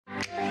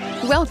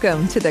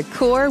Welcome to the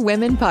Core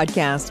Women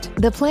Podcast,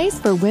 the place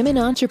for women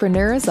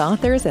entrepreneurs,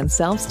 authors, and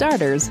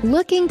self-starters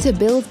looking to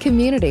build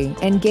community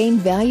and gain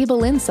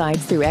valuable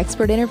insights through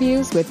expert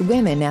interviews with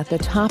women at the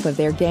top of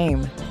their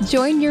game.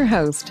 Join your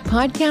host,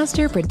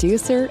 podcaster,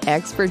 producer,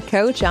 expert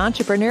coach,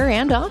 entrepreneur,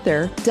 and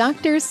author,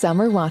 Dr.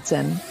 Summer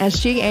Watson, as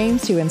she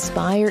aims to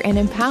inspire and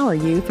empower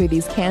you through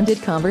these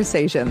candid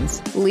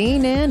conversations.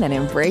 Lean in and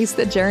embrace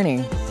the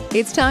journey.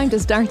 It's time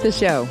to start the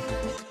show.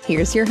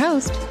 Here's your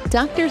host,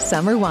 Dr.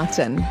 Summer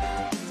Watson.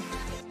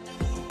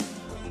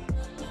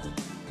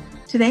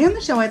 Today on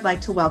the show, I'd like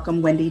to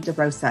welcome Wendy De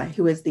Rosa,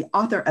 who is the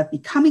author of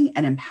Becoming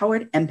an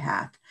Empowered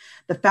Empath,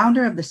 the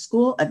founder of the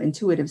School of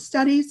Intuitive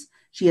Studies.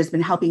 She has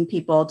been helping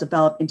people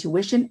develop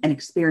intuition and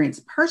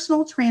experience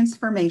personal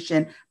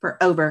transformation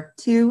for over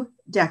 2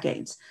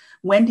 decades.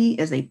 Wendy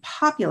is a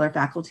popular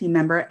faculty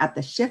member at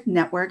the Shift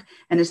Network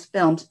and has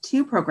filmed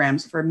 2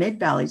 programs for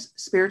Mid-Valley's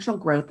Spiritual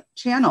Growth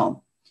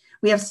channel.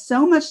 We have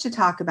so much to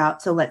talk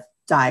about, so let's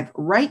dive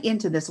right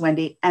into this,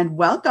 Wendy, and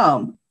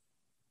welcome.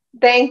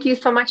 Thank you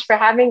so much for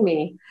having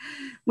me.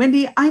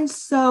 Wendy, I'm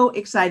so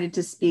excited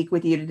to speak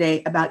with you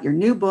today about your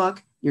new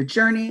book, your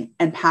journey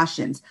and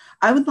passions.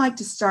 I would like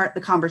to start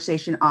the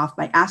conversation off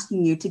by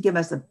asking you to give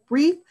us a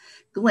brief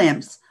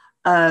glimpse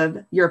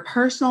of your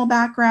personal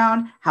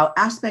background, how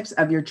aspects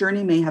of your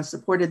journey may have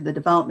supported the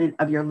development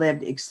of your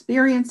lived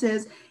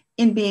experiences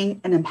in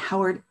being an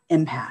empowered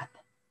empath.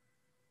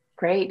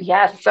 Great.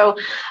 Yes. So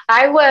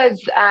I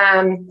was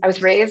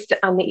raised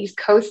on the East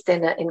Coast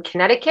in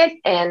Connecticut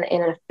and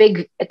in a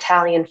big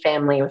Italian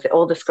family. I was the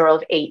oldest girl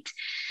of 8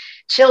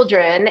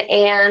 children.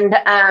 And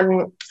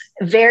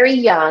very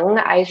young,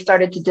 I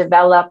started to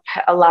develop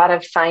a lot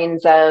of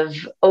signs of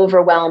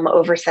overwhelm,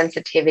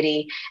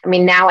 oversensitivity. I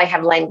mean, now I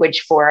have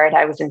language for it.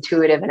 I was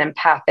intuitive and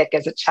empathic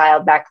as a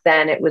child. Back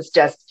then, it was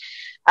just,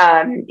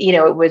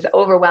 it was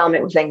overwhelm.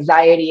 It was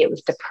anxiety. It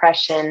was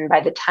depression.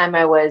 By the time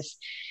I was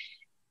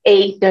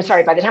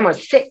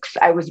 6,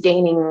 I was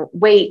gaining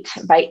weight.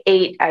 By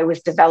 8, I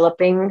was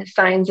developing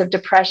signs of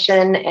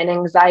depression and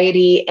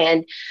anxiety.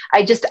 And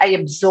I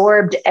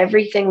absorbed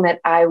everything that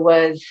I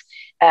was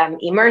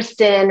immersed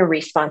in: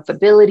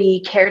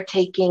 responsibility,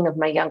 caretaking of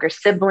my younger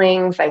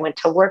siblings. I went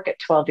to work at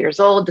 12 years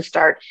old to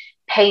start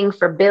paying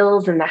for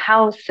bills in the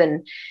house.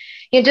 And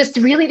just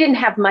really didn't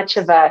have much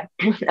of a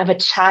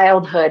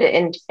childhood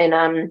in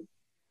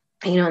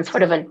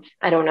sort of an,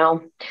 I don't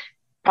know,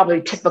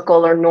 probably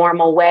typical or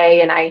normal way.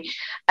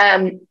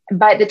 And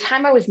by the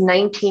time I was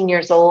 19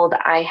 years old,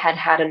 I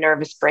had a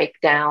nervous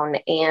breakdown.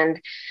 And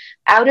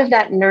out of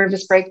that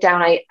nervous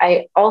breakdown,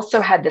 I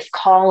also had this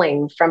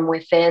calling from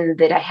within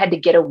that I had to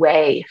get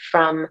away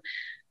from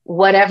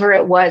whatever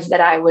it was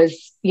that I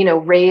was,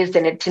 raised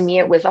in. To me,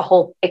 it was a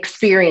whole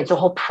experience, a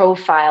whole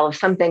profile of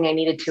something I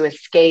needed to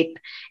escape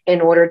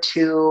in order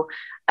to,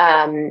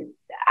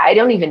 I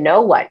don't even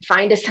know what,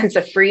 find a sense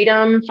of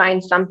freedom,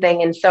 find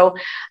something. And so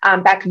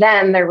back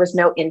then there was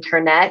no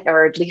internet,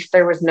 or at least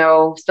there was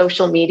no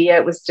social media.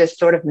 It was just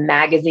sort of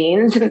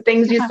magazines and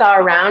things you saw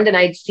around. And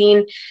I'd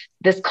seen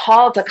this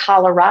call to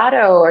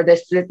Colorado, or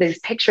these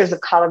pictures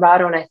of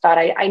Colorado. And I thought,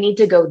 I need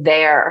to go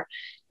there.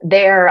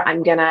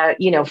 I'm going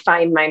to,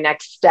 find my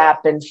next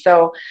step. And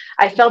so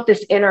I felt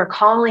this inner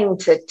calling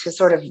to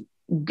sort of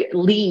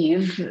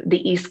leave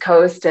the East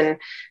Coast and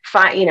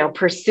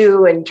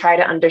pursue and try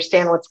to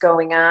understand what's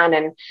going on.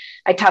 And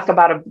I talk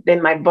about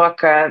in my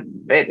book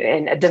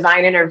in a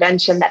divine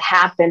intervention that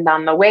happened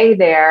on the way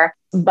there.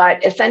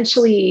 But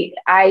essentially,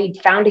 I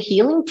found a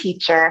healing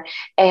teacher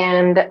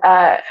and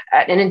an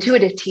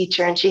intuitive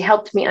teacher, and she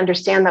helped me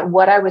understand that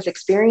what I was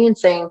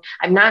experiencing,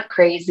 I'm not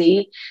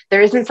crazy.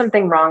 There isn't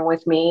something wrong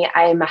with me.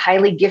 I am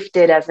highly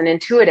gifted as an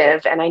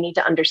intuitive, and I need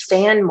to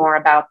understand more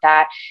about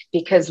that,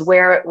 because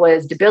where it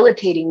was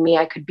debilitating me,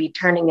 I could be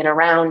turning it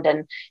around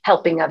and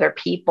helping other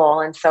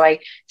people. And so I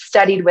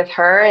studied with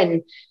her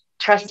and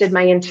trusted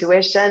my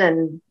intuition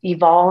and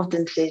evolved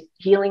into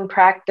healing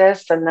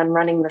practice and then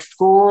running the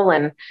school.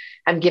 And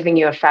I'm giving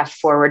you a fast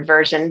forward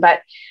version,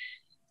 but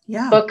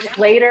books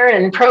later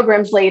and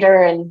programs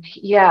later. And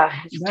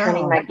it's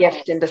turning my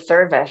gift into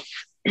service.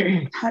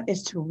 That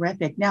is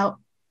terrific. Now,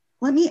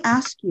 let me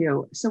ask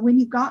you, so when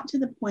you got to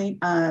the point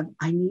of,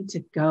 I need to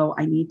go,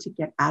 I need to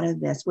get out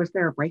of this, was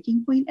there a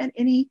breaking point at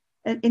any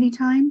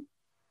time?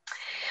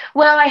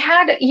 Well, I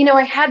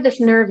had this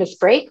nervous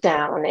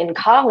breakdown in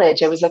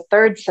college. It was a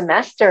 3rd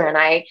semester.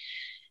 And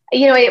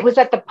it was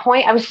at the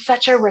point, I was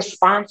such a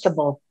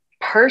responsible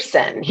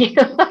person.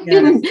 I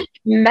didn't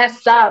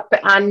mess up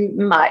on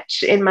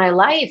much in my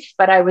life,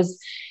 but I was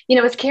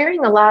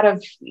carrying a lot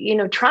of,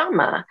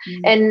 trauma.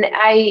 Mm-hmm. And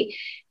I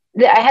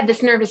had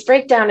this nervous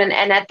breakdown.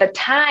 And at the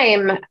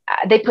time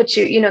they put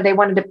they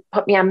wanted to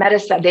put me on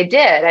medicine. They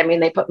did. I mean,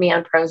 they put me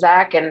on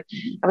Prozac, and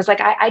I was like,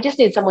 I just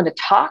need someone to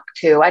talk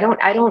to. I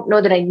don't know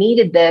that I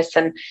needed this.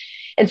 And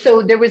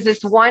so there was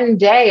this one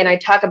day, and I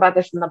talk about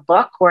this in the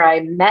book, where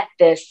I met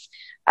this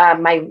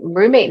my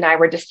roommate and I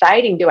were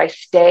deciding, do I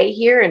stay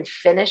here and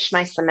finish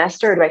my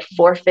semester, or do I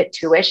forfeit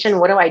tuition?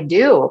 What do I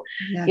do?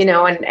 Yes. You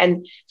know,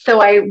 and so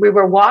we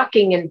were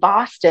walking in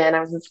Boston. I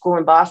was in school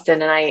in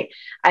Boston, and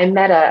I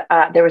met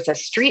there was a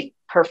street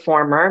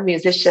performer,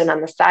 musician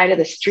on the side of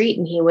the street,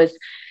 and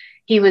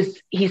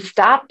he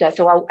stopped us.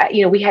 So,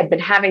 you know, we had been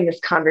having this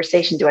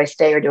conversation, do I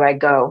stay or do I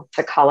go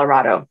to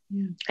Colorado?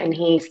 Yeah. And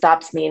he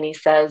stops me and he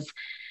says,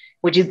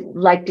 would you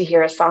like to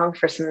hear a song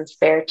for some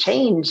spare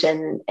change?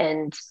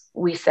 And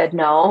we said,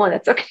 no, and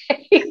that's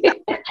okay.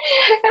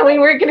 And we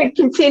were going to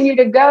continue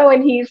to go.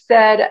 And he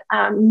said,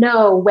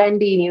 no,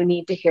 Wendy, you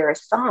need to hear a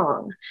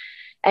song.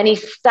 And he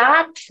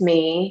stopped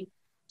me.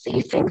 So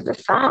he sings the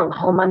song,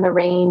 Home on the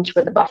Range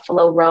where the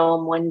buffalo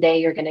roam. One day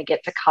you're going to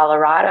get to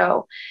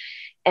Colorado.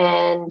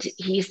 And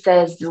he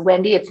says,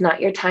 Wendy, it's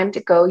not your time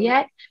to go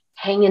yet.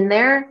 Hang in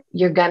there.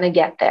 You're going to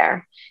get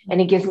there. And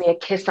he gives me a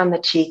kiss on the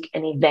cheek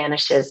and he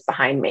vanishes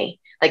behind me,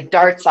 like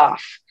darts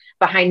off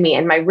behind me.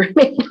 And my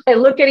roommate and I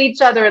look at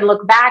each other and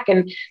look back,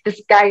 and this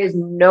guy is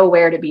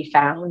nowhere to be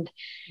found.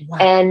 Wow.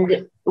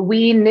 And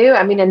we knew,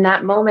 I mean, in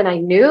that moment, we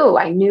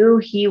knew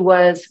he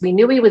was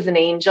an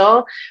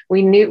angel.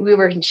 We knew, we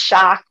were in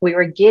shock. We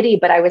were giddy,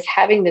 but I was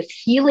having this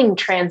healing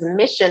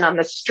transmission on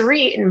the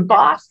street in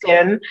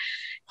Boston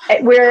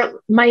where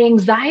my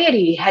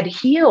anxiety had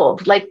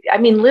healed. Like, I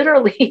mean,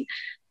 literally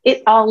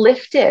it all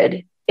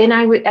lifted. And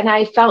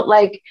I felt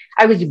like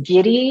I was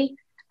giddy.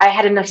 I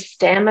had enough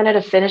stamina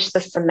to finish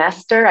the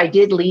semester. I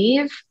did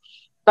leave,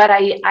 but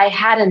I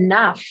had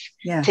enough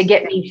to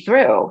get me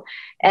through.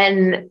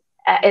 And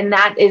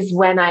that is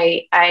when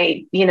I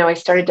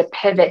started to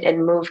pivot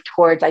and move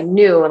towards, I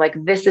knew like,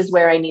 this is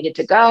where I needed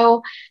to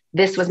go.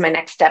 This was my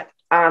next step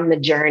on the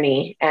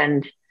journey.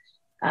 And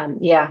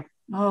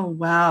Oh,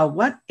 wow.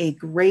 What a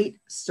great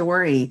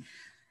story.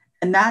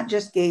 And that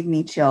just gave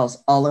me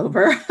chills all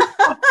over.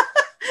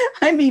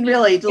 I mean,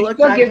 really, to look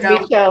back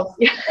and go,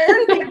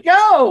 where did it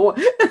go?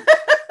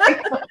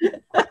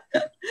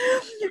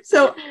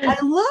 So I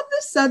love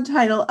the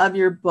subtitle of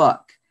your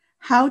book,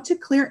 How to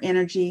Clear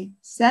Energy,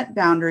 Set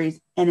Boundaries,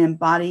 and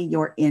Embody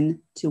Your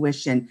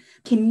Intuition.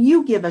 Can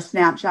you give a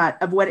snapshot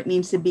of what it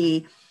means to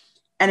be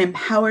an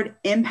empowered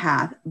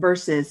empath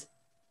versus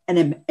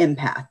an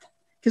empath?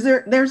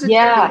 Because there's a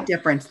big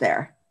difference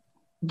there.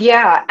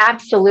 Yeah,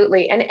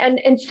 absolutely.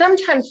 And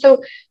sometimes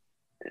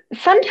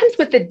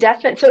with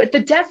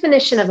the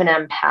definition of an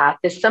empath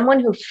is someone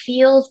who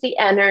feels the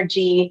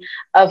energy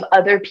of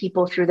other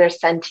people through their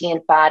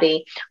sentient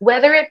body,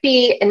 whether it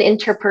be an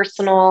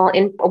interpersonal,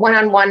 in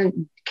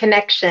one-on-one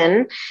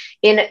connection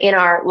in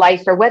our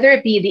life, or whether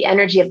it be the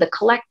energy of the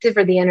collective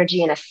or the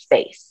energy in a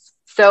space.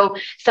 So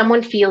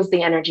someone feels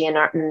the energy in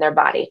their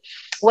body.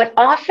 What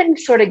often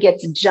sort of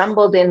gets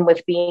jumbled in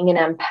with being an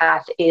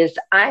empath is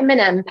I'm an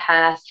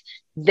empath,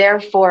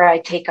 therefore I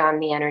take on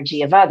the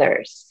energy of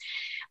others.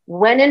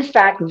 When in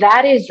fact,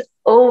 that is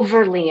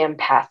overly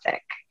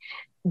empathic.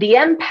 The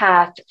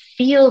empath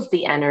feels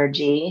the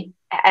energy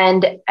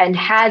and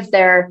has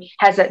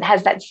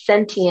that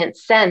sentient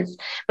sense,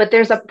 but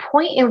there's a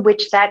point in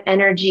which that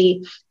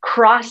energy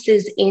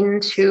crosses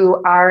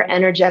into our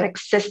energetic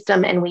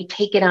system and we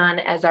take it on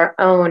as our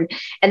own.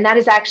 And that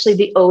is actually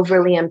the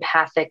overly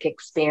empathic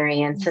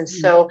experience. And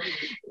so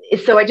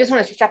I just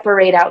want to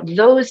separate out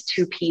those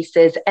two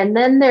pieces. And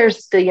then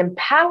there's the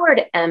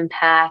empowered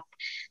empath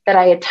that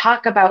I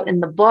talk about in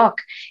the book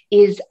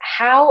is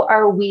how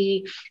are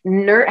we,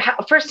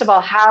 first of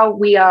all, how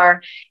we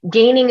are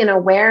gaining an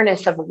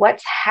awareness of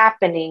what's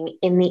happening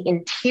in the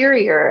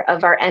interior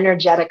of our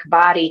energetic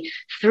body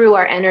through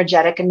our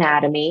energetic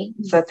anatomy.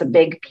 So that's a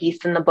big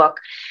piece in the book.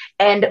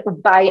 And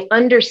by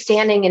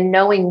understanding and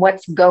knowing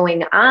what's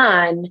going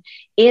on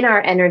in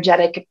our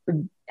energetic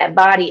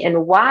body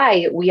and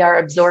why we are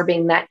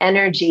absorbing that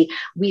energy,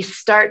 we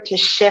start to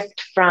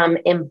shift from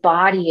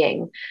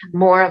embodying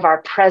more of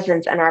our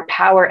presence and our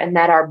power, and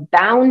that our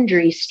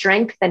boundary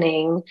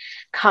strengthening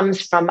comes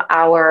from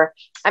our,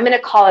 I'm going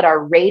to call it our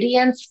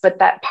radiance, but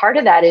that part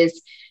of that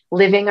is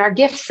living our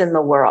gifts in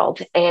the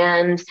world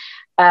and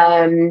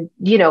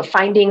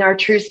finding our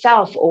true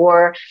self,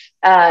 or,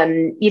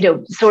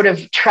 sort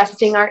of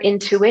trusting our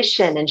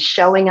intuition and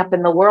showing up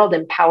in the world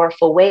in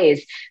powerful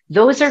ways.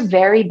 Those are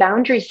very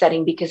boundary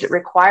setting because it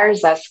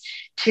requires us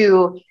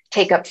to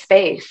take up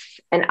space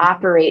and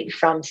operate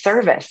from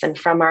service and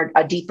from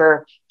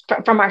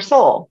from our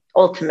soul,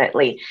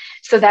 ultimately.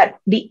 So that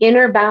the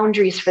inner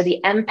boundaries for the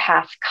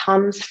empath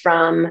comes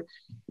from,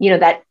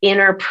 that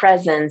inner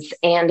presence,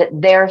 and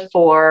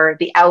therefore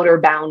the outer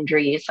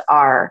boundaries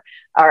are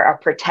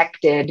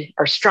protected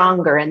or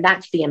stronger. And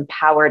that's the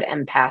empowered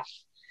empath.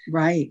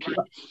 Right.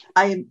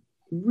 I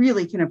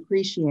really can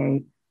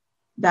appreciate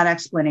that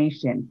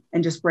explanation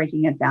and just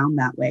breaking it down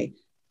that way,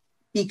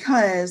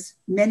 because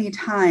many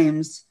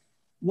times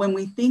when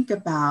we think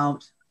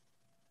about,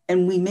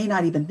 and we may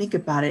not even think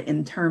about it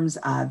in terms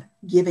of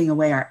giving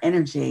away our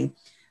energy,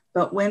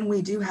 but when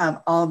we do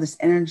have all this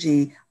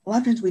energy, a lot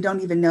of times we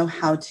don't even know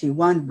how to,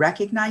 one,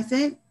 recognize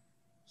it,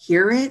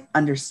 hear it,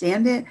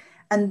 understand it,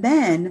 and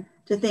then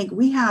to think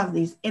we have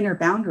these inner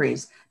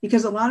boundaries,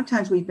 because a lot of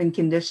times we've been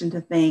conditioned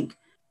to think,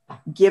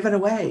 give it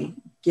away,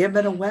 give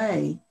it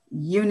away.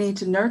 You need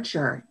to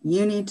nurture,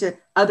 you need to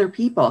other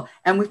people.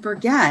 And we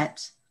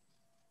forget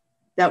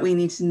that we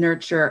need to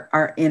nurture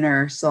our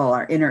inner soul,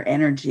 our inner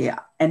energy,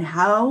 and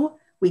how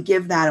we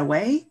give that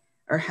away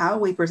or how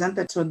we present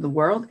that to the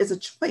world is a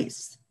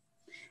choice.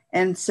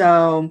 And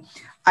so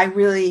I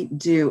really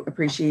do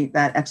appreciate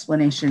that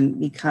explanation,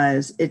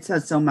 because it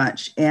says so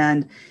much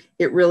and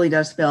it really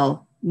does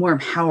feel more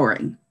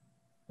empowering.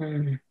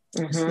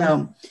 Mm-hmm.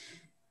 So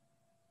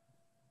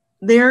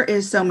there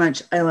is so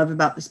much I love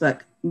about this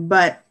book,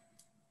 but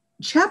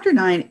Chapter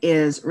 9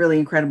 is really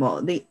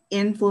incredible. The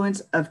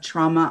influence of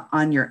trauma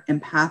on your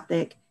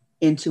empathic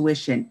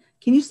intuition.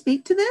 Can you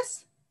speak to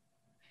this?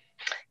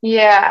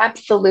 Yeah,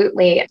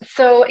 absolutely.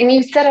 So, and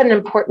you said an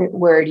important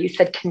word. You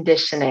said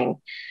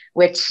conditioning,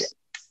 which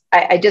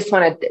I just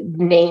want to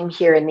name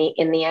here in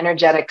the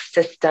energetic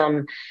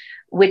system,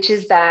 which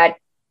is that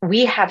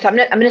we have. So I'm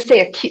going to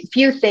say a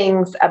few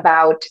things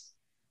about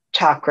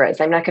chakras.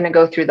 I'm not going to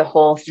go through the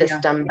whole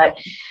system, but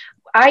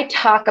I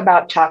talk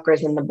about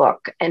chakras in the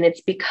book, and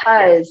it's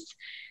because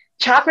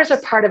chakras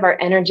are part of our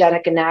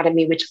energetic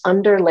anatomy, which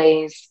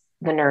underlays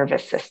the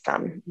nervous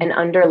system and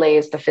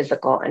underlays the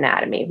physical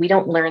anatomy. We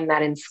don't learn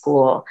that in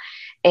school.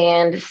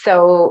 And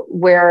so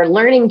we're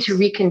learning to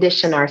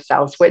recondition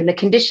ourselves. When the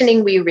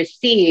conditioning we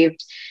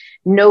received,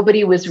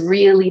 nobody was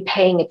really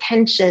paying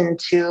attention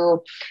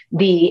to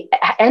the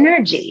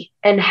energy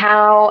and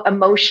how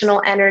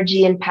emotional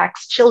energy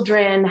impacts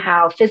children,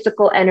 how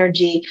physical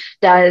energy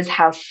does,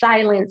 how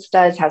silence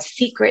does, how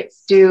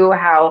secrets do,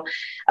 how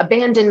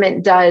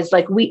abandonment does.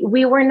 Like we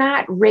were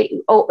not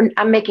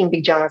I'm making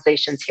big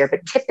generalizations here,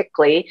 but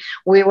typically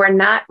we were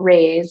not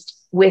raised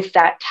with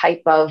that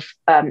type of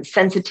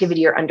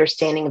sensitivity or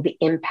understanding of the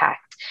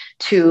impact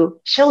to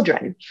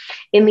children.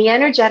 In the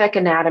energetic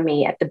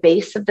anatomy, at the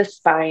base of the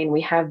spine,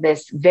 we have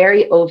this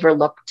very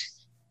overlooked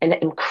and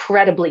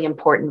incredibly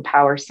important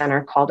power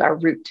center called our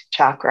root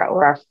chakra,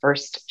 or our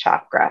first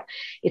chakra.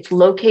 It's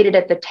located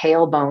at the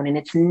tailbone, and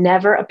it's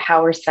never a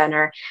power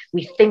center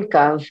we think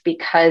of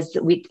because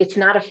it's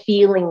not a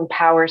feeling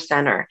power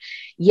center,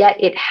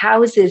 yet it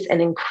houses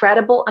an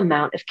incredible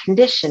amount of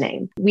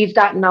conditioning. We've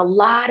gotten a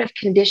lot of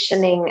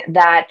conditioning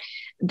that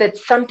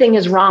something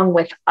is wrong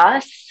with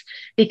us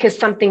because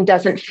something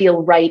doesn't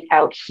feel right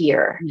out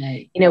here.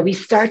 Right. You know, we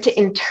start to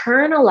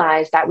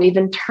internalize that. We've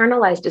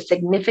internalized a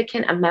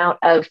significant amount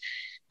of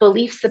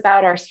beliefs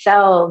about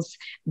ourselves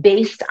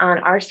based on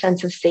our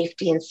sense of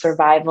safety and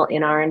survival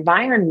in our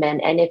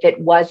environment. And if it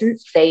wasn't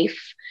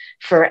safe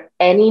for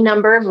any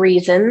number of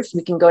reasons,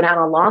 we can go down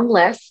a long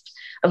list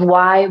of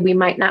why we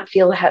might not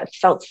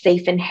felt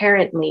safe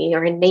inherently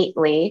or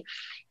innately,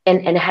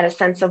 and had a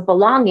sense of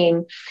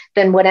belonging,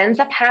 then what ends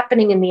up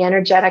happening in the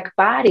energetic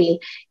body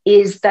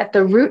is that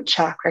the root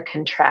chakra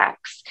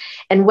contracts.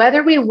 And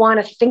whether we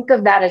want to think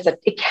of that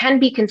it can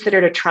be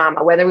considered a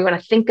trauma, whether we want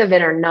to think of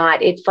it or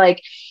not, it's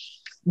like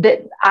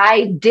that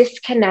I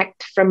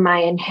disconnect from my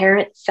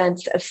inherent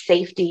sense of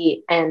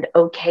safety and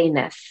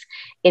okayness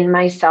in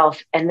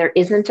myself. And there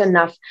isn't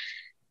enough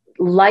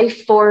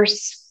life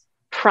force,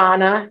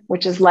 prana,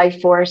 which is life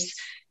force,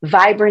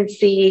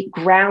 vibrancy,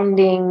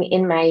 grounding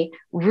in my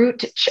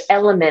root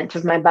element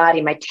of my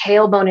body, my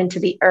tailbone into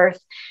the earth.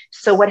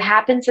 So what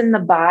happens in the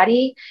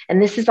body,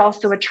 and this is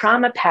also a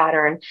trauma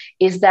pattern,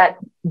 is that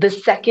the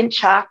second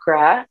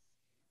chakra,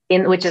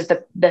 which is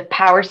the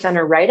power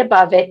center right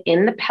above it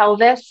in the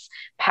pelvis,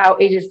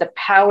 it is the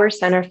power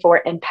center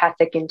for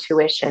empathic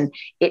intuition.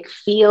 It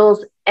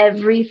feels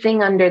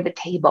everything under the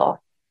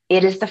table.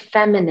 It is the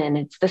feminine,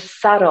 it's the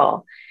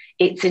subtle.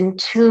 It's in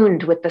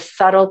tuned with the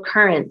subtle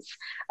currents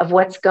of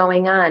what's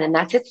going on, and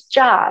that's its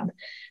job.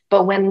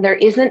 But when there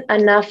isn't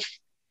enough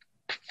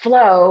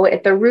flow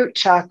at the root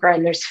chakra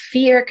and there's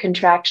fear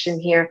contraction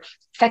here,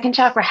 second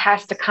chakra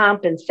has to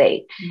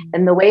compensate. Mm-hmm.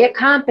 And the way it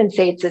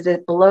compensates is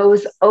it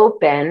blows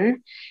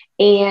open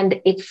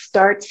and it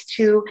starts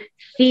to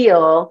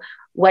feel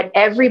what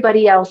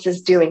everybody else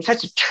is doing,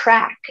 starts to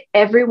track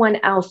everyone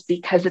else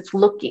because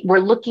we're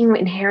looking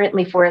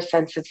inherently for a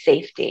sense of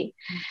safety.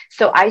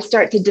 So I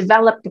start to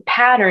develop the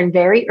pattern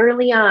very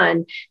early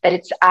on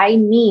that I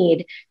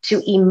need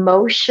to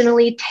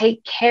emotionally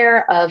take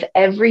care of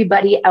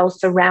everybody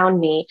else around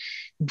me,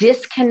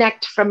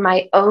 disconnect from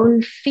my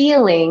own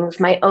feelings,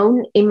 my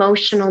own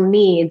emotional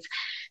needs,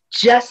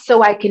 just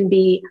so I can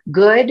be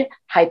good,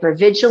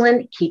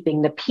 hypervigilant,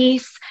 keeping the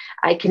peace.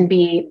 I can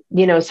be,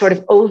 sort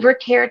of over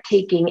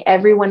caretaking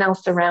everyone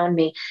else around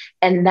me.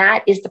 And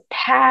that is the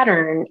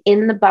pattern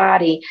in the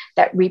body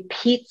that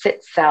repeats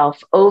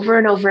itself over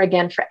and over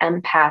again for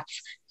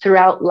empaths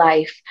throughout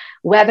life,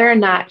 whether or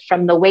not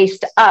from the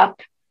waist up,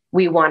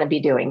 we want to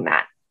be doing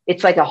that.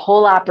 It's like a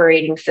whole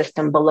operating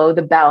system below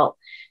the belt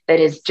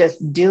that is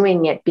just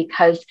doing it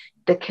because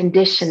the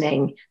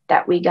conditioning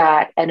that we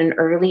got at an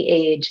early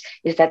age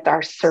is that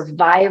our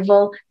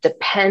survival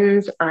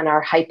depends on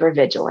our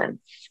hypervigilance.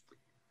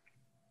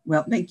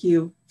 Well, thank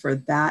you for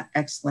that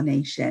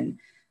explanation.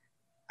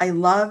 I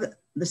love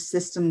the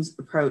systems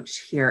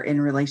approach here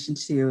in relation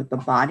to the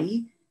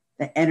body,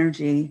 the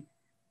energy,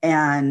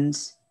 and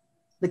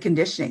the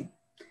conditioning.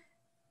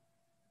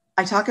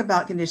 I talk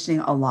about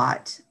conditioning a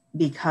lot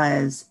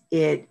because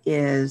it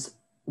is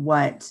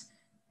what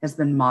has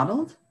been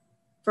modeled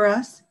for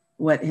us,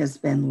 what has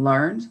been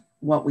learned,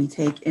 what we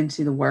take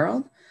into the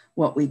world,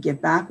 what we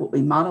give back, what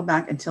we model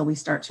back, until we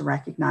start to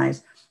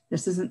recognize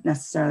this isn't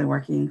necessarily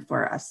working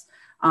for us.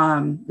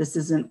 This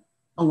isn't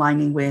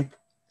aligning with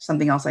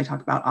something else I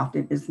talk about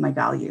often, is my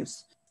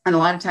values. And a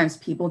lot of times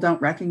people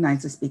don't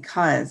recognize this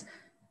because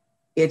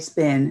it's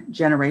been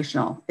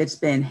generational, it's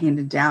been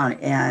handed down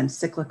and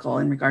cyclical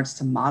in regards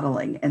to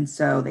modeling. And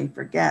so they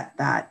forget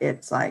that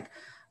it's like,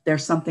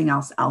 there's something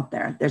else out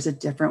there. There's a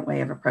different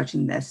way of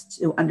approaching this,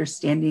 to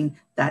understanding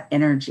that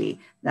energy,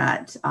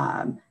 that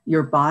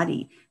your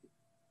body.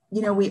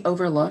 You know, we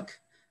overlook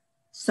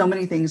so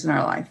many things in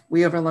our life.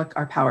 We overlook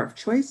our power of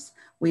choice.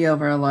 We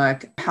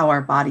overlook how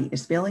our body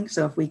is feeling.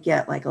 So if we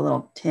get like a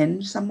little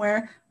tinge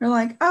somewhere, we're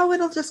like, oh,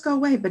 it'll just go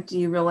away. But do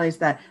you realize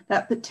that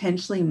that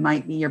potentially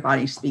might be your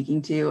body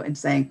speaking to you and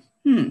saying,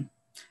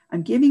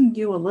 I'm giving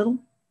you a little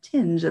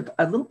tinge of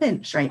a little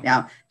pinch right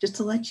now, just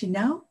to let you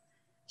know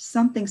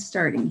something's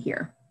starting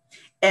here.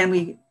 And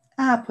we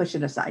push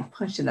it aside,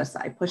 push it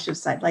aside, push it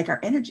aside, like our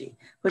energy,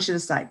 push it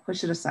aside,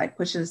 push it aside,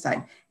 push it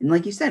aside. And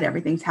like you said,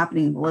 everything's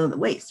happening below the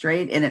waist,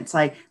 right? And it's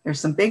like, there's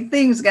some big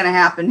things going to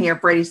happen here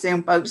pretty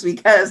soon, folks,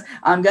 because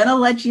I'm going to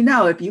let you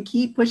know, if you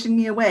keep pushing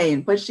me away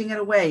and pushing it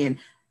away and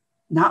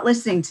not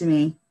listening to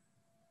me,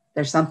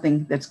 there's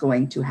something that's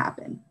going to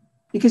happen,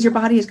 because your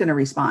body is going to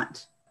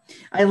respond.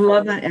 I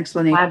love that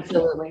explanation.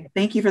 Absolutely.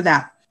 Thank you for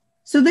that.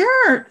 So there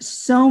are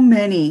so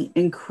many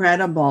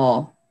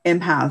incredible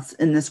empaths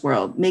in this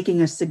world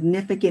making a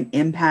significant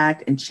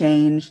impact and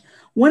change.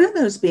 One of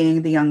those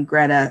being the young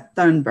Greta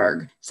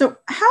Thunberg. So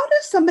how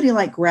does somebody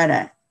like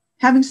Greta,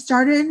 having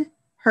started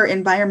her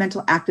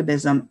environmental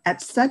activism at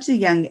such a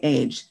young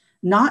age,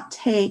 not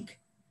take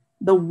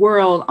the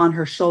world on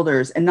her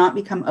shoulders and not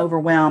become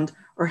overwhelmed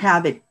or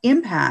have it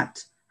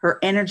impact her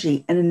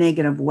energy in a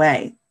negative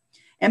way?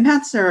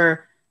 Empaths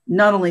are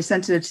not only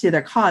sensitive to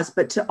their cause,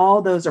 but to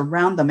all those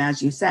around them,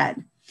 as you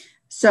said.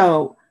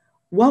 So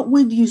what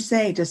would you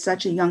say to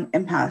such a young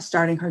empath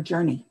starting her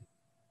journey?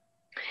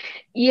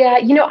 Yeah,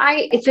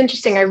 it's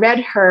interesting. I read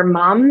her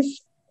mom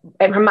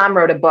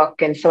wrote a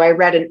book. And so I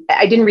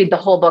didn't read the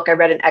whole book. I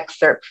read an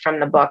excerpt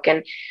from the book,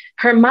 and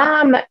her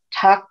mom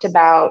talked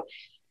about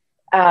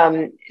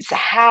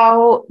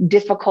how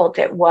difficult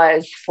it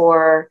was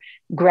for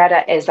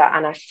Greta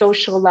on a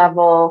social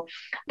level,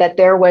 that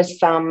there was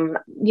some,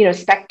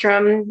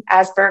 spectrum,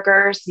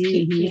 Asperger's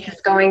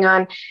pieces going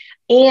on.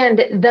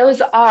 And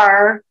those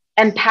are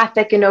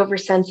empathic and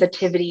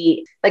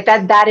oversensitivity. Like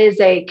that is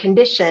a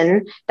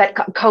condition that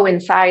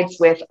coincides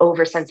with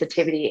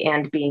oversensitivity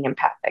and being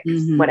empathic,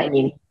 is what I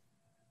mean.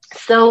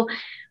 So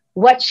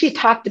what she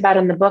talked about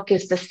in the book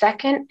is, the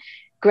second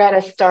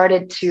Greta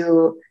started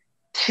to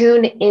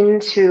started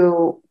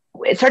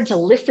to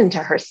listen to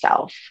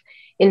herself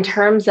in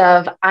terms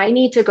of, I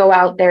need to go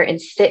out there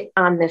and sit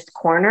on this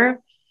corner.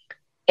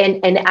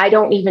 And I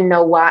don't even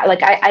know why.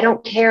 Like, I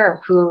don't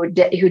care who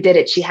did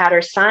it. She had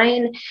her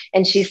sign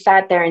and she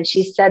sat there and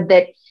she said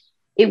that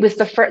it was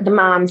the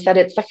mom said,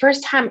 it's the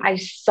first time I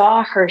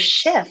saw her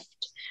shift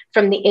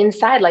from the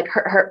inside. Like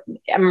her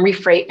I'm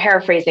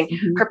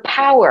paraphrasing, her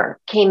power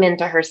came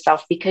into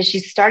herself because she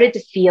started to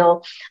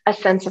feel a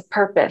sense of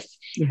purpose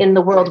in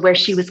the world, where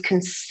she was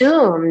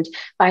consumed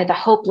by the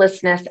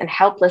hopelessness and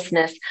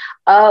helplessness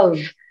of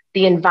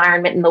the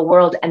environment in the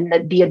world, and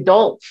the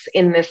adults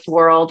in this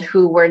world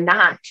who were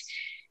not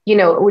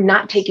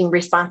taking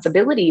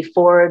responsibility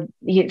for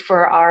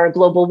our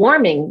global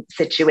warming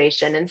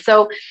situation. And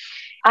so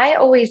I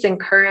always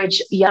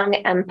encourage young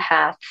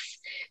empaths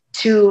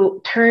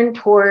to turn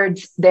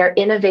towards their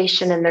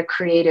innovation and their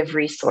creative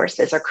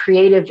resources or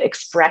creative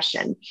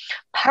expression.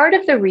 Part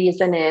of the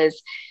reason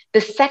is the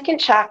second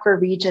chakra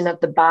region of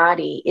the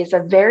body is a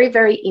very,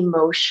 very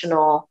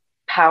emotional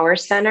power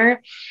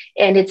center.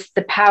 And it's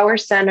the power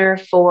center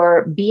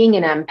for being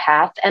an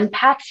empath.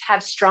 Empaths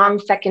have strong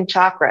second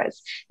chakras.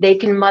 They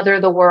can mother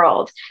the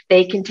world.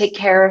 They can take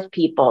care of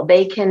people.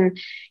 They can,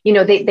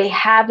 they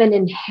have an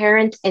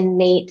inherent,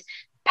 innate,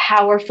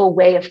 powerful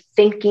way of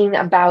thinking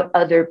about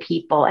other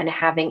people and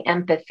having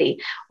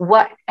empathy.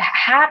 What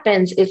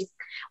happens is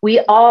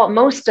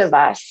most of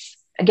us,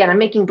 again, I'm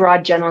making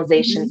broad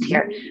generalizations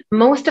here.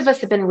 Most of us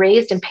have been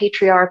raised in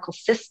patriarchal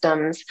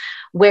systems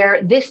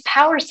where this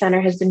power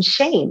center has been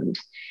shamed.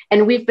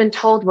 And we've been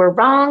told we're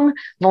wrong.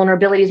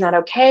 Vulnerability is not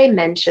okay.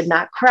 Men should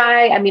not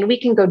cry. I mean, we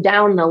can go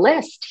down the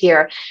list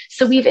here.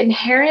 So we've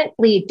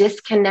inherently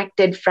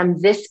disconnected from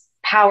this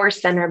power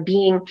center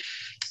being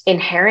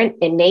inherent,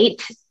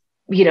 innate,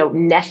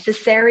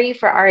 necessary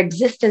for our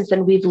existence.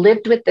 And we've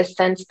lived with the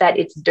sense that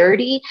it's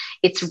dirty,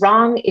 it's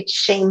wrong, it's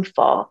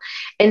shameful.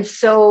 And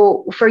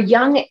so for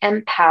young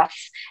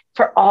empaths,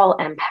 for all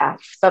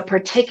empaths, but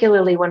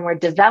particularly when we're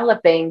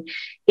developing,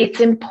 it's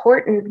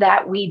important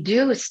that we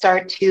do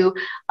start to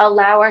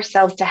allow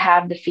ourselves to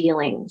have the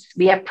feelings.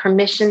 We have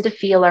permission to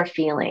feel our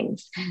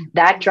feelings.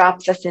 That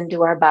drops us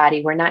into our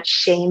body. We're not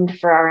shamed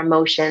for our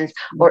emotions,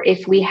 or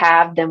if we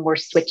have them, we're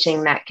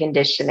switching that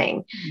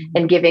conditioning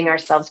and giving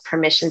ourselves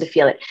permission to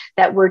feel it.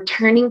 That we're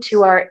turning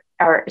to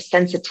our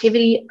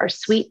sensitivity, our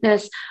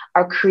sweetness,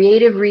 our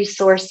creative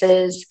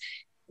resources,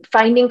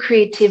 finding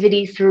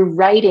creativity through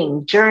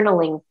writing,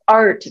 journaling,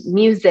 art,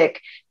 music,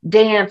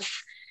 dance,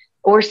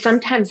 or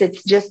sometimes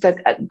it's just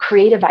a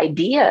creative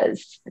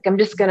ideas. Like, I'm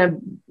just going to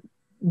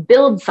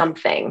build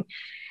something.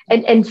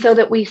 And so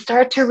that we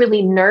start to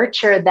really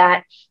nurture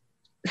that.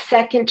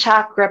 Second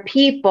chakra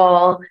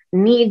people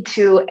need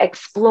to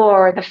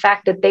explore the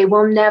fact that they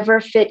will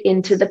never fit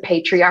into the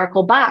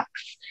patriarchal box.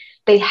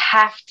 They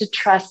have to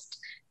trust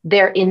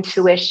their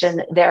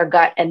intuition, their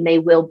gut, and they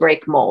will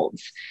break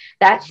molds.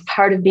 That's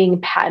part of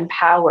being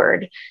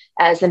empowered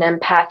as an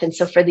empath. And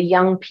so for the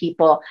young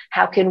people,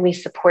 how can we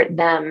support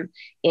them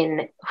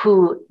in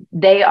who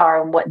they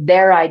are and what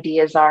their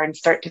ideas are, and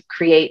start to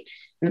create,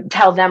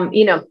 tell them,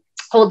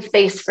 hold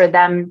space for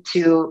them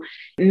to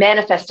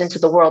manifest into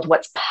the world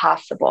what's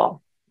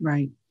possible.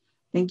 Right.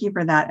 Thank you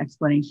for that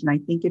explanation. I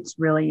think it's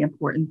really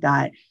important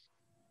that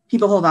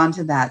people hold on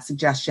to that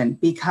suggestion,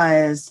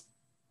 because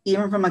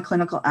even from a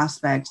clinical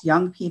aspect,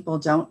 young people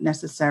don't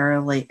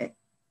necessarily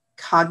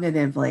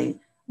cognitively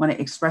want to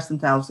express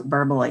themselves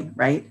verbally,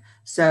 right?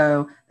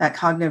 So that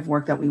cognitive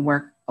work that we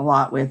work a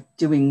lot with,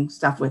 doing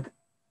stuff with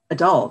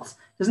adults,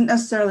 doesn't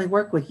necessarily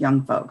work with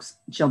young folks,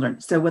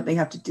 children. So what they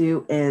have to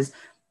do is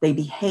they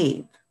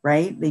behave,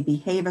 right? They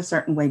behave a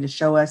certain way to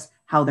show us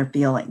how they're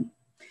feeling.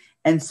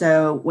 And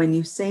so when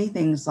you say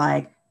things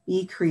like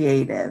be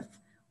creative,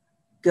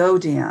 go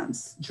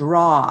dance,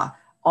 draw,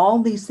 all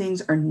these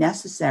things are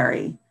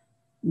necessary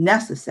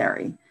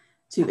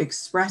to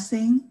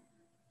expressing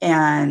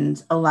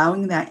and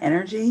allowing that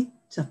energy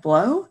to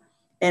flow,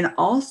 and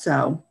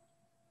also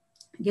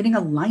getting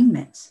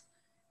alignment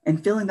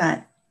and feeling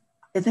that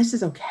this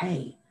is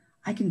okay.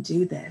 I can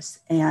do this,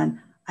 and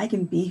I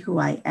can be who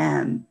I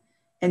am,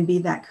 and be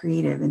that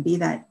creative and be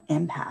that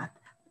empath,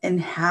 and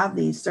have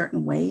these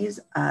certain ways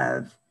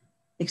of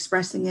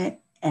expressing it,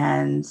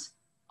 and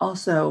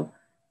also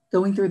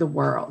going through the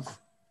world,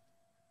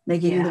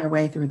 making their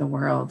way through the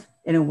world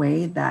in a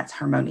way that's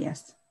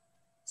harmonious.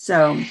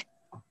 So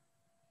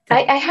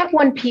I have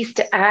one piece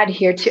to add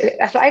here too.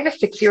 So I have a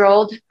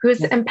 6-year-old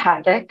who's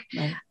empathic.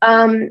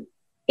 Right.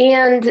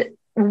 And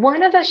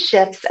one of the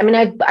shifts, I mean,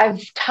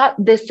 I've taught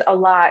this a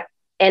lot,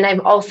 and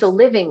I'm also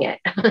living it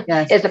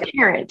as a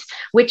parent,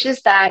 which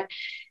is that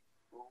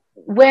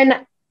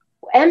when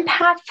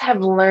empaths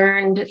have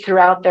learned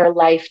throughout their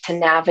life to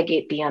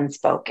navigate the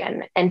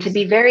unspoken and to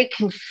be very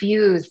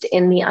confused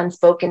in the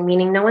unspoken,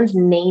 meaning no one's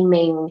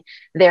naming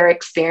their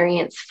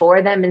experience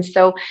for them. And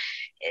so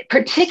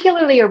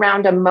particularly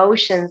around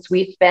emotions,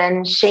 we've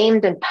been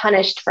shamed and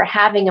punished for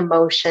having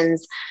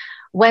emotions,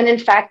 when in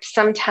fact,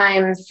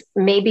 sometimes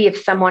maybe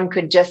if someone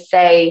could just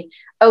say,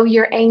 oh,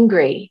 you're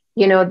angry,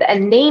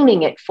 and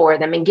naming it for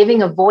them and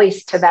giving a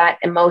voice to that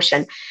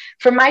emotion.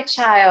 For my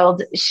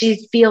child,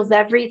 she feels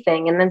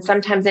everything. And then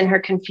sometimes in her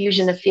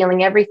confusion of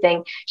feeling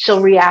everything,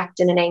 she'll react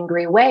in an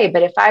angry way.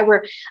 But if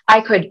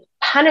I could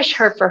punish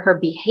her for her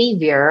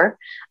behavior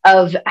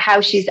of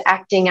how she's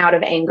acting out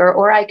of anger,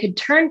 or I could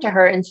turn to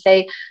her and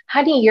say,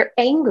 honey, you're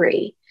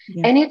angry.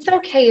 Yeah. And it's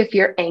okay if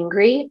you're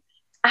angry.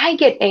 I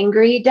get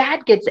angry.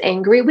 Dad gets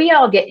angry. We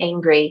all get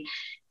angry.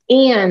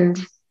 And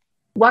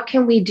what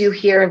can we do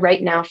here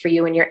right now for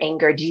you in your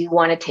anger? Do you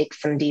want to take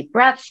some deep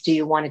breaths? Do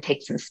you want to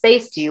take some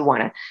space? Do you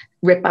want to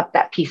rip up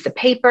that piece of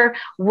paper?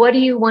 What do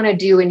you want to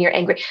do in your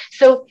anger?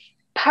 So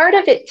part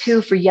of it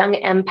too for young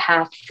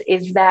empaths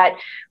is that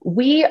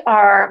we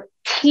are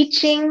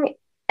teaching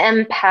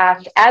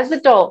empaths as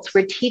adults.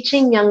 We're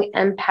teaching young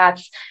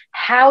empaths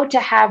how to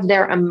have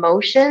their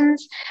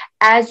emotions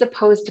as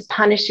opposed to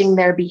punishing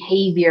their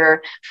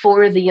behavior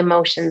for the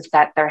emotions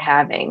that they're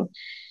having.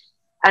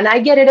 And I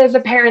get it as a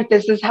parent,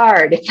 this is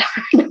hard. It's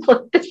hard to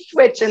flip the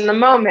switch in the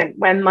moment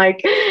when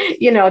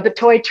the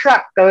toy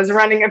truck goes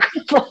running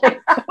across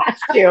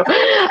you.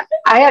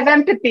 I have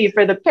empathy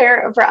for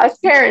for us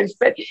parents,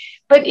 but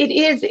it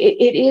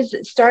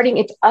is starting,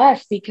 it's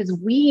us, because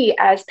we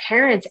as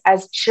parents,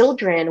 as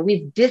children,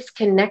 we've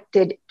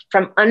disconnected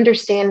from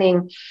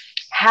understanding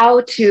how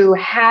to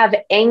have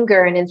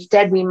anger. And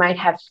instead we might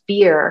have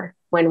fear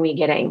when we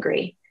get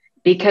angry,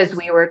 because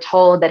we were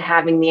told that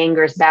having the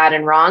anger is bad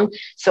and wrong.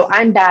 So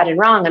I'm bad and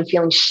wrong. I'm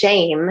feeling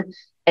shame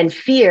and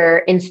fear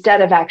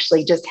instead of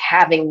actually just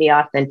having the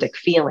authentic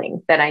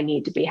feeling that I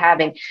need to be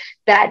having.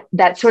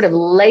 That sort of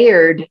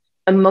layered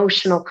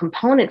emotional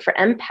component for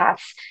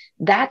empaths,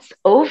 that's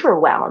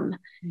overwhelm.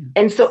 Yeah.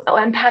 And so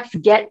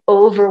empaths get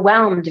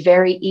overwhelmed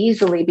very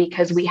easily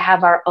because we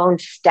have our own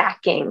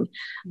stacking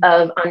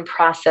of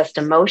unprocessed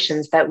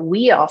emotions that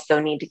we also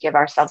need to give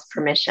ourselves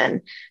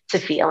permission to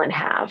feel and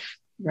have.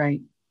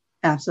 Right.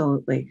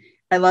 Absolutely.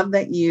 I love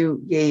that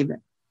you gave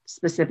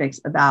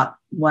specifics about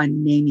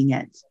one, naming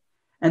it,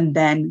 and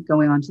then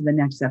going on to the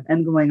next step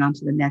and going on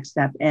to the next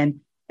step and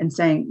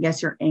saying,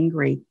 yes, you're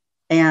angry.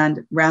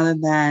 And rather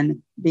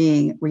than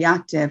being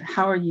reactive,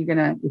 how are you going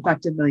to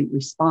effectively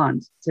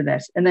respond to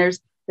this? And there's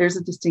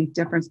a distinct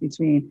difference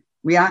between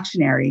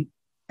reactionary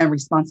and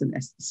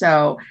responsiveness.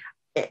 So,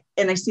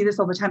 and I see this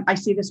all the time. I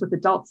see this with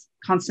adults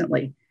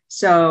constantly.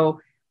 So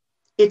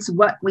it's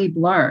what we've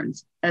learned,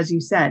 as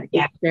you said,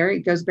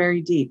 it goes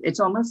very deep. It's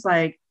almost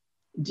like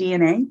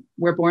DNA.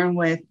 We're born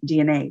with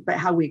DNA, but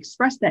how we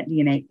express that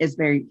DNA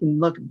can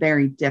look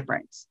very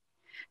different.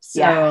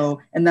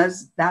 So, and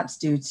that's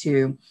due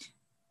to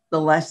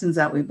the lessons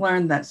that we've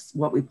learned. That's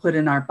what we put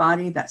in our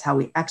body. That's how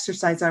we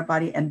exercise our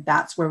body. And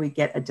that's where we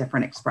get a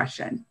different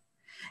expression.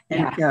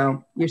 And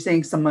so you're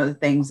saying some of the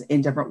things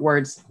in different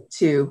words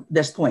to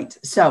this point.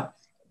 So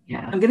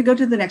I'm going to go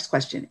to the next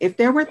question. If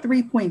there were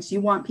 3 points you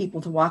want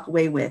people to walk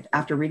away with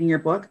after reading your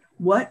book,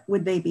 what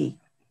would they be?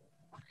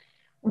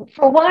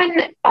 For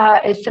one,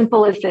 as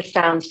simple as this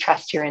sounds,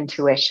 trust your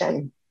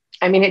intuition.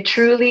 I mean, it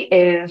truly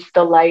is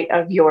the light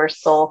of your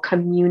soul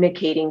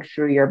communicating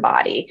through your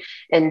body.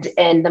 And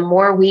the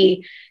more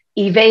we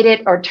evade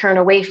it or turn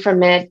away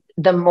from it,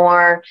 the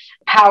more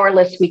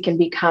powerless we can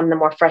become, the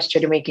more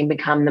frustrated we can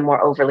become, the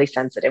more overly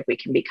sensitive we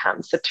can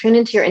become. So tune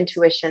into your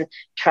intuition,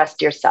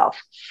 trust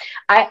yourself.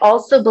 I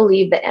also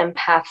believe that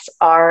empaths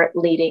are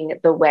leading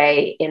the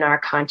way in our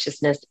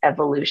consciousness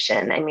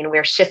evolution. I mean,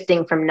 we're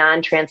shifting from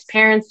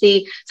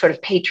non-transparency, sort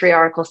of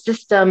patriarchal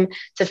system,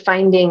 to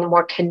finding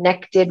more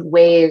connected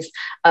ways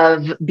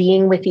of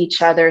being with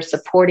each other,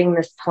 supporting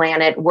this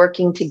planet,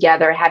 working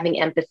together,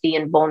 having empathy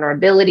and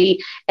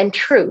vulnerability and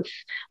truth.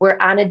 We're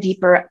on a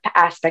deeper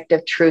aspect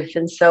of truth.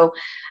 And so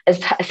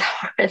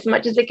as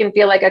much as it can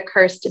feel like a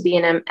curse to be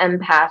an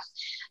empath,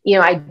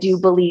 I do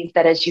believe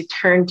that as you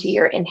turn to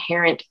your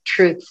inherent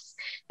truths,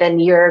 then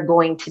you're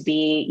going to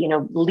be,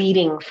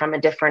 leading from a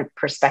different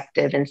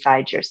perspective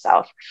inside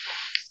yourself.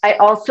 I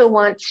also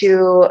want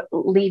to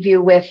leave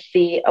you with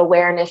the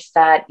awareness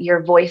that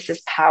your voice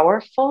is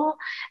powerful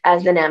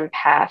as an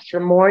empath. The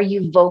more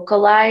you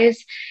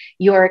vocalize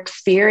your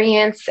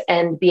experience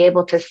and be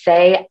able to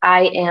say,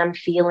 I am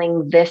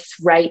feeling this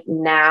right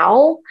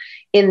now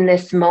in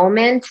this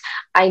moment,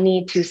 I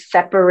need to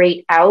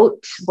separate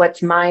out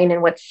what's mine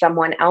and what's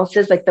someone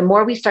else's. Like the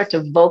more we start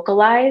to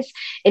vocalize,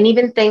 and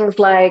even things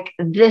like,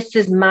 this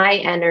is my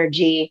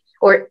energy,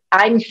 or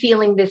I'm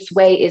feeling this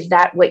way, is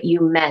that what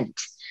you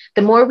meant?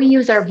 The more we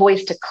use our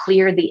voice to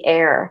clear the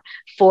air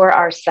for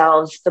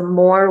ourselves, the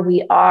more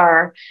we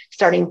are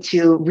starting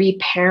to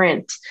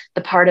reparent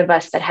the part of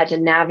us that had to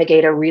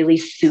navigate a really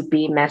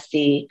soupy,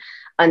 messy,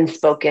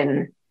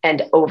 unspoken,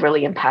 and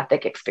overly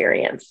empathic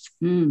experience.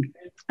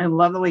 I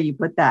love the way you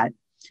put that.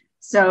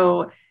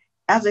 So,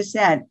 as I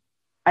said,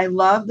 I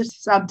love the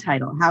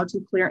subtitle, How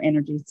to Clear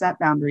Energy, Set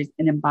Boundaries,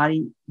 and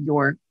Embody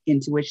Your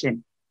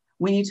Intuition.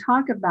 When you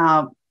talk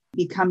about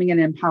becoming an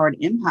empowered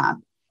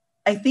empath,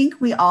 I think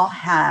we all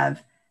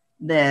have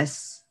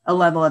a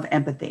level of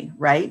empathy,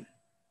 right?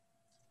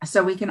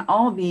 So we can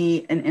all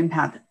be an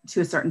empath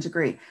to a certain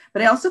degree.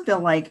 But I also feel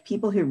like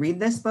people who read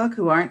this book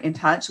who aren't in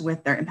touch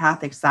with their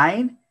empathic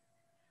side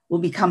will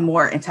become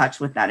more in touch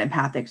with that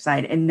empathic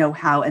side and know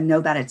how and know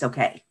that it's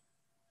okay.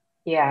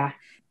 Yeah.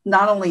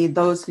 Not only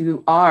those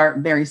who are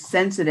very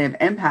sensitive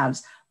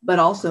empaths, but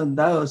also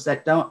those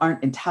that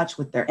aren't in touch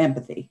with their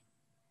empathy.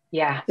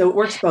 Yeah. So it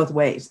works both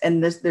ways.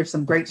 And there's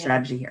some great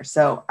strategy here.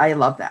 So I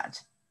love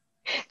that.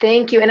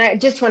 Thank you. And I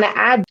just want to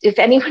add, if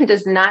anyone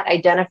does not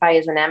identify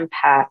as an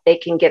empath, they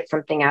can get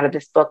something out of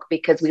this book,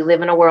 because we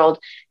live in a world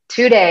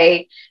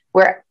today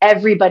where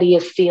everybody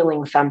is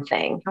feeling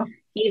something,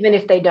 even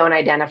if they don't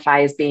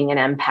identify as being an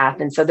empath.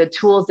 And so the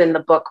tools in the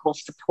book will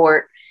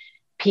support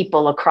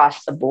people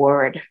across the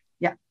board.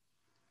 Yeah,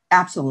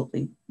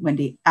 absolutely,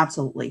 Wendy.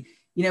 Absolutely.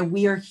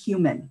 We are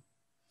human.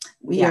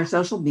 We are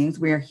social beings.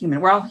 We are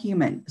human. We're all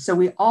human. So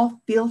we all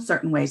feel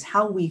certain ways.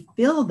 How we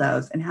feel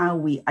those and how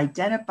we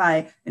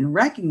identify and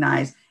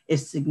recognize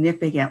is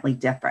significantly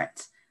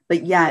different.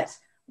 But yet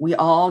we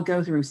all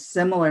go through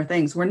similar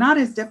things. We're not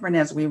as different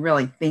as we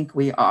really think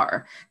we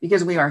are,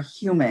 because we are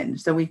human.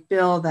 So we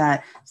feel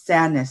that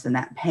sadness and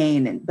that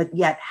pain, but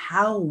yet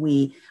how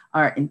we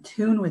are in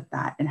tune with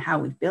that and how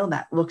we feel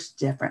that looks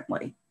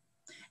differently.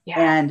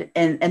 Yeah.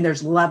 And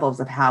there's levels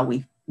of how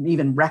we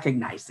even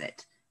recognize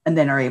it and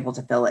then are able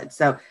to feel it.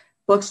 So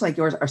books like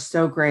yours are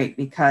so great,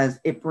 because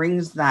it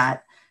brings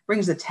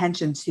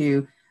attention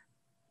to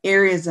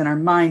areas in our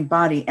mind,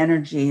 body,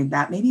 energy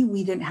that maybe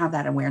we didn't have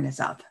that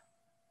awareness of.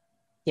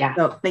 Yeah.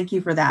 So thank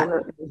you for that.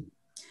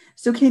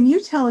 So can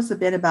you tell us a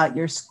bit about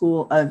your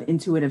School of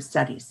Intuitive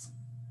Studies?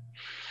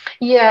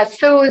 Yeah,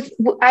 so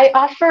I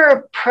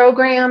offer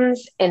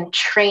programs and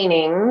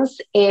trainings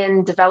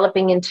in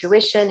developing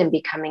intuition and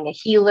becoming a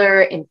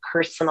healer, in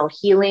personal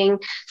healing.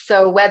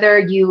 So whether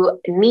you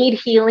need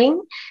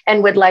healing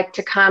and would like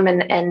to come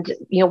and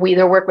we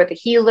either work with a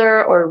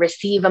healer or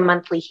receive a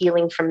monthly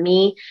healing from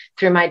me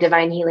through my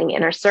Divine Healing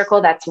Inner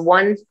Circle, that's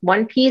one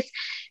piece.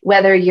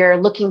 Whether you're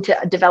looking to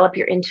develop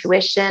your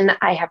intuition,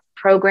 I have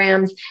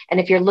programs. And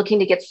if you're looking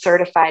to get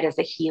certified as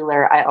a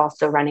healer, I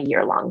also run a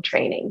year-long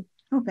training.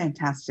 Oh,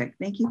 fantastic.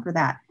 Thank you for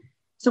that.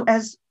 So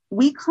as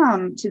we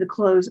come to the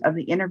close of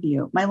the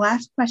interview, my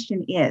last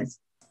question is,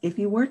 if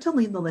you were to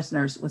leave the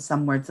listeners with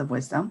some words of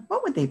wisdom,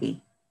 what would they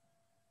be?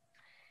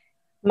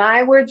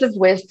 My words of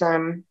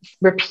wisdom,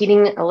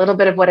 repeating a little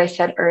bit of what I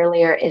said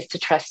earlier, is to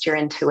trust your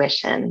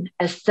intuition.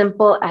 As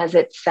simple as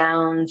it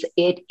sounds,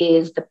 it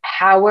is the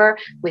power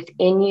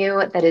within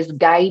you that is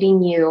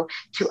guiding you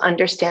to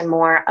understand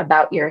more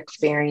about your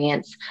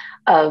experience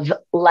of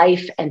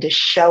life and to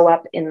show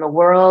up in the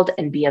world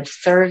and be of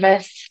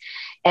service.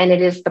 And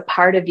it is the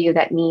part of you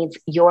that needs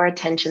your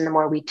attention. The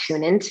more we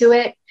tune into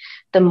it,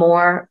 the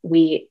more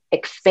we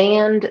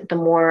expand, the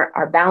more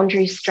our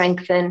boundaries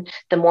strengthen,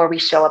 the more we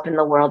show up in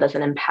the world as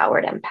an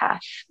empowered empath.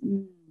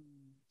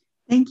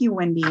 Thank you,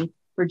 Wendy,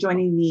 for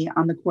joining me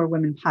on the Core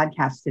Women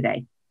podcast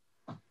today.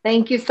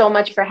 Thank you so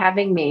much for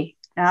having me.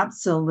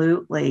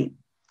 Absolutely.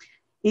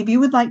 If you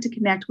would like to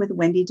connect with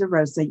Wendy De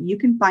Rosa, you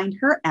can find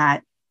her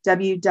at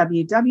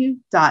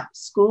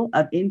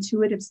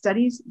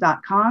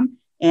www.schoolofintuitivestudies.com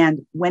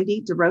and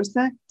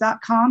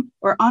wendyderosa.com,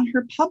 or on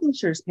her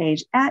publisher's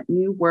page at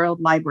New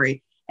World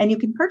Library. And you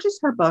can purchase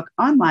her book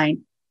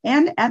online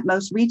and at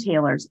most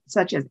retailers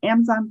such as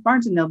Amazon,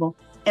 Barnes & Noble,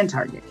 and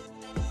Target.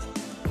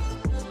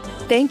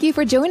 Thank you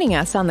for joining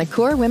us on the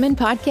Core Women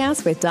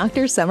podcast with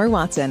Dr. Summer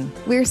Watson.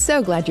 We're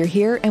so glad you're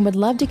here and would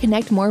love to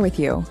connect more with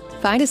you.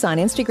 Find us on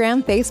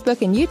Instagram,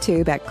 Facebook, and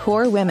YouTube at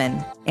Core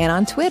Women, and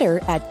on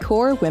Twitter at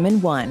Core Women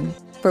 1.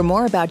 For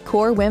more about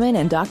Core Women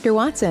and Dr.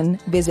 Watson,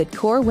 visit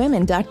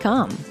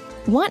corewomen.com.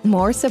 Want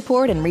more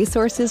support and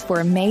resources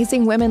for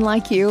amazing women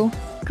like you?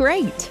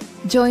 Great!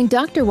 Join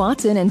Dr.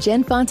 Watson and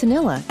Jen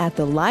Fontanilla at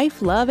the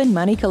Life, Love, and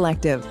Money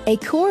Collective, a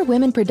Core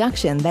Women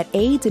production that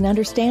aids in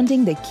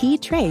understanding the key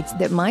traits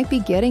that might be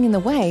getting in the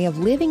way of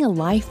living a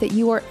life that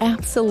you are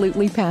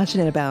absolutely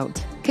passionate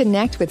about.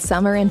 Connect with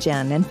Summer and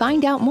Jen and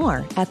find out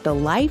more at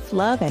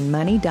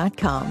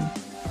thelifeloveandmoney.com.